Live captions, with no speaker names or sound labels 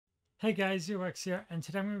Hey guys, Rex here, and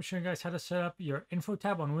today I'm going to be showing you guys how to set up your info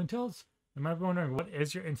tab on Wynntils. You might be wondering, what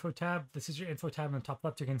is your info tab? This is your info tab in the top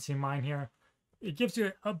left. You can see mine here. It gives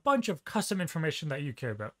you a bunch of custom information that you care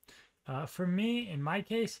about. For me, in my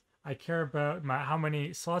case, I care about how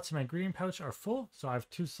many slots in my greeting pouch are full. So I have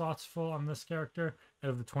 2 slots full on this character out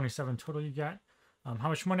of the 27 total you get. How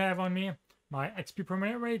much money I have on me, my XP per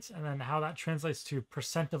minute rates, and then how that translates to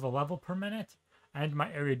percent of a level per minute, and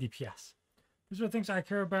my area DPS. These are the things I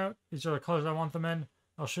care about. These are the colors I want them in.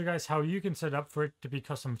 I'll show you guys how you can set it up for it to be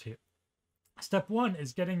custom to you. Step 1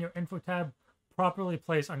 is getting your info tab properly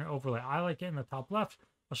placed on your overlay. I like it in the top left.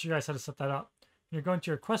 I'll show you guys how to set that up. You're going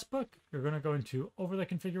to your quest book. You're going to go into overlay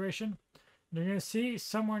configuration. And you're going to see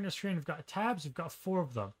somewhere on the screen, you've got tabs. You've got 4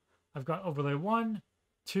 of them. I've got overlay 1,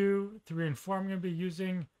 2, 3, and 4. I'm going to be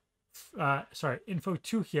using info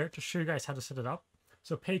 2 here to show you guys how to set it up.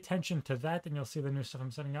 So pay attention to that and you'll see the new stuff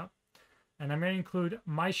I'm setting up. And I'm going to include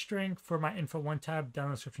my string for my info 1 tab down in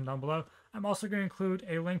the description down below. I'm also going to include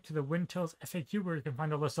a link to the Wynntils FAQ where you can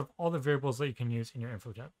find a list of all the variables that you can use in your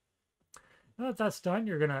info tab. Now that that's done,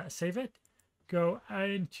 you're going to save it. Go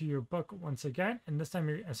into your book once again. And this time,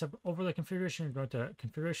 instead of overlay configuration, you're going to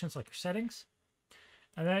configurations like your settings.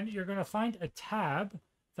 And then you're going to find a tab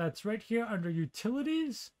that's right here under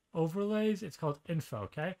utilities, overlays. It's called info,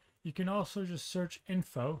 okay? You can also just search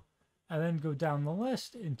info and then go down the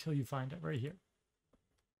list until you find it right here.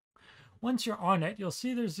 Once you're on it, you'll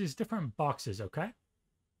see there's these different boxes, okay?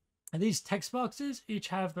 And these text boxes each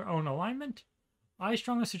have their own alignment. I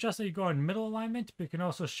strongly suggest that you go on middle alignment, but you can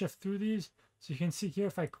also shift through these. So you can see here,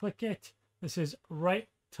 if I click it, this is right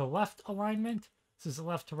to left alignment. This is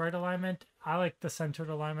left to right alignment. I like the centered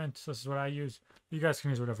alignment, so this is what I use. You guys can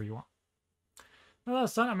use whatever you want. Now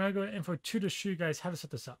that's done, I'm going to go to info 2 to show you guys how to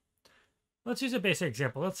set this up. Let's use a basic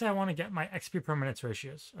example. Let's say I want to get my XP per minute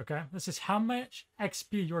ratios, okay? This is how much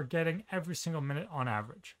XP you're getting every single minute on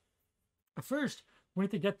average. First, we need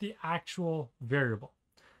to get the actual variable.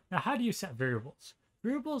 Now, how do you set variables?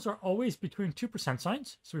 Variables are always between 2%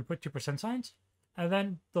 signs, so we put 2% signs, and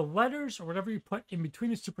then the letters or whatever you put in between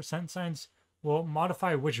these 2% signs will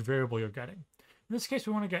modify which variable you're getting. In this case,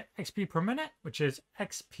 we want to get XP per minute, which is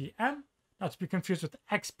XPM, not to be confused with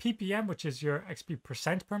XPPM, which is your XP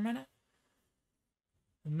percent per minute.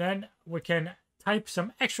 And then we can type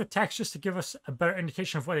some extra text just to give us a better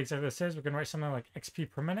indication of what exactly this is. We can write something like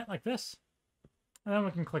XP per minute like this. And then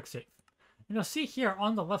we can click save. And you'll see here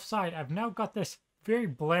on the left side, I've now got this very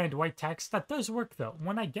bland white text. That does work though.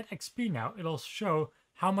 When I get XP now, it'll show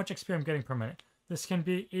how much XP I'm getting per minute. This can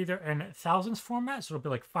be either in thousands format, so it'll be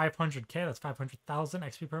like 500K, that's 500,000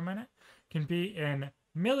 XP per minute. It can be in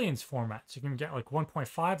millions format, so you can get like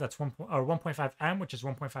 1.5, that's 1.5M, which is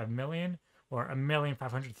 1.5 million. Or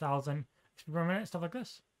 1,500,000 XP per minute, stuff like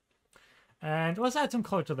this. And let's add some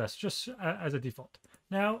color to this, just as a default.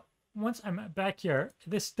 Now, once I'm back here,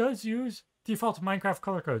 this does use default Minecraft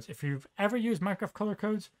color codes. If you've ever used Minecraft color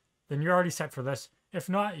codes, then you're already set for this. If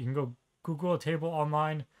not, you can go Google a table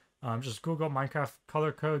online, just Google Minecraft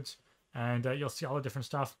color codes, and you'll see all the different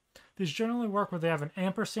stuff. These generally work where they have an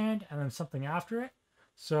ampersand and then something after it.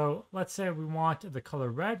 So let's say we want the color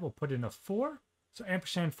red, we'll put in a 4. So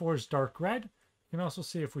ampersand 4 is dark red. You can also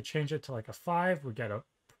see if we change it to like a 5, we get a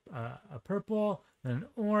purple, then an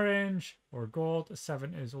orange or gold. A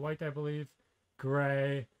 7 is white, I believe.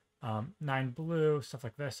 Gray, 9 blue, stuff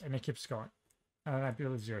like this, and it keeps going. And I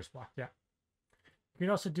believe 0 is black. Yeah. You can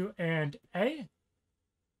also do and A.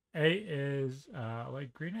 A is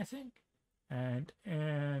light green, I think,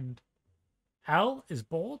 and L is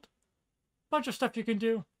bold. Bunch of stuff you can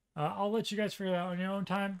do. I'll let you guys figure that out on your own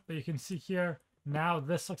time, but you can see here. Now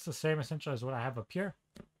this looks the same essentially as what I have up here.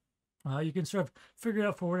 You can sort of figure it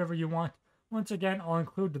out for whatever you want. Once again, I'll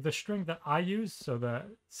include the string that I use, so the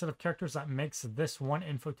set of characters that makes this one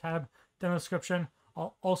info tab down in the description.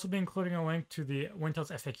 I'll also be including a link to the Wynntils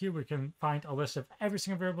FAQ where you can find a list of every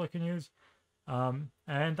single variable you can use. And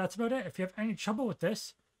that's about it. If you have any trouble with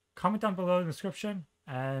this, comment down below in the description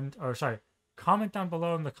comment down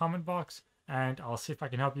below in the comment box and I'll see if I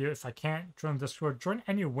can help you. If I can't, join Discord, join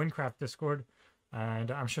any Winecraft Discord.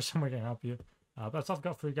 And I'm sure someone can help you. That's all I've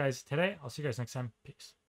got for you guys today. I'll see you guys next time. Peace.